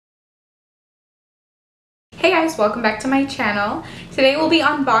Hey guys, welcome back to my channel. Today we'll be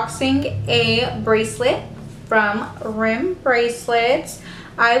unboxing a bracelet from Rimm Bracelets.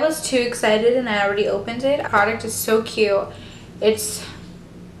 I was too excited and I already opened it. The product is so cute. It's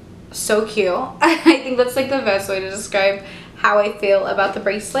so cute. I think that's like the best way to describe how I feel about the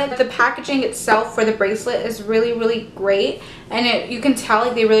bracelet. The packaging itself for the bracelet is really great, and you can tell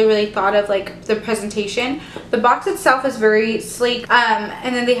like they really thought of like the presentation. The box itself is very sleek,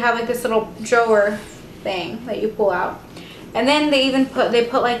 and then they have like this little drawer thing that you pull out, and then they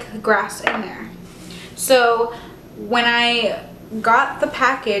put like grass in there. So when I got the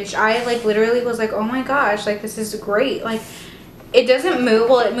package, I like literally was like, oh my gosh, like this is great. Like it doesn't move.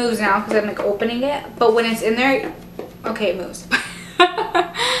 Well, it moves now because I'm like opening it, but when it's in there, okay, it moves.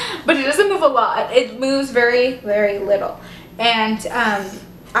 But it doesn't move a lot. It moves very little. And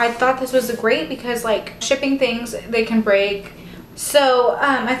I thought this was great because like shipping things, they can break. So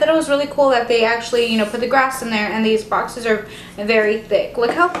I thought it was really cool that they actually, you know, put the grass in there, and these boxes are very thick.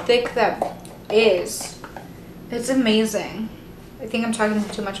 Look how thick that is. It's amazing. I think I'm talking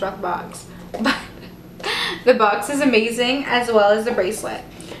too much about the box. But the box is amazing, as well as the bracelet.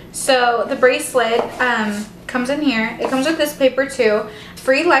 So the bracelet comes in here. It comes with this paper too.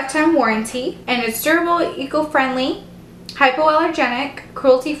 Free lifetime warranty, and it's durable, eco-friendly, hypoallergenic,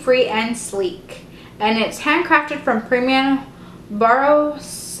 cruelty-free, and sleek. And it's handcrafted from premium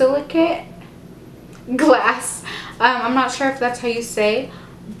borosilicate glass. I'm not sure if that's how you say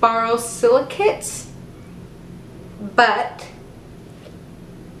borosilicate, but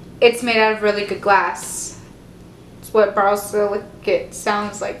it's made out of really good glass. It's what borosilicate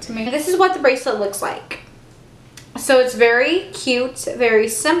sounds like to me. This is what the bracelet looks like. So it's very cute, very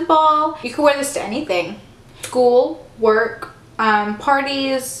simple. You can wear this to anything. School, work,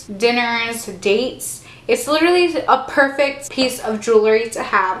 parties, dinners, dates. It's literally a perfect piece of jewelry to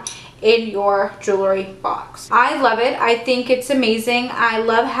have in your jewelry box. I love it. I think it's amazing. I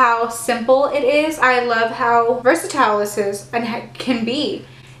love how simple it is. I love how versatile this is and can be.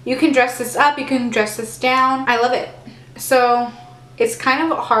 You can dress this up, you can dress this down. I love it. So it's kind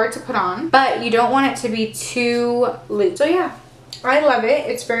of hard to put on, but you don't want it to be too loose. So yeah, I love it.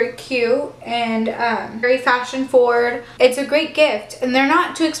 It's very cute and very fashion forward. It's a great gift, and they're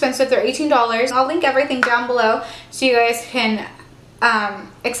not too expensive. They're $18. I'll link everything down below so you guys can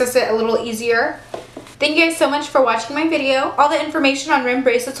access it a little easier. Thank you guys so much for watching my video. All the information on Rimm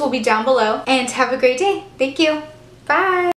Bracelets will be down below, and have a great day. Thank you. Bye.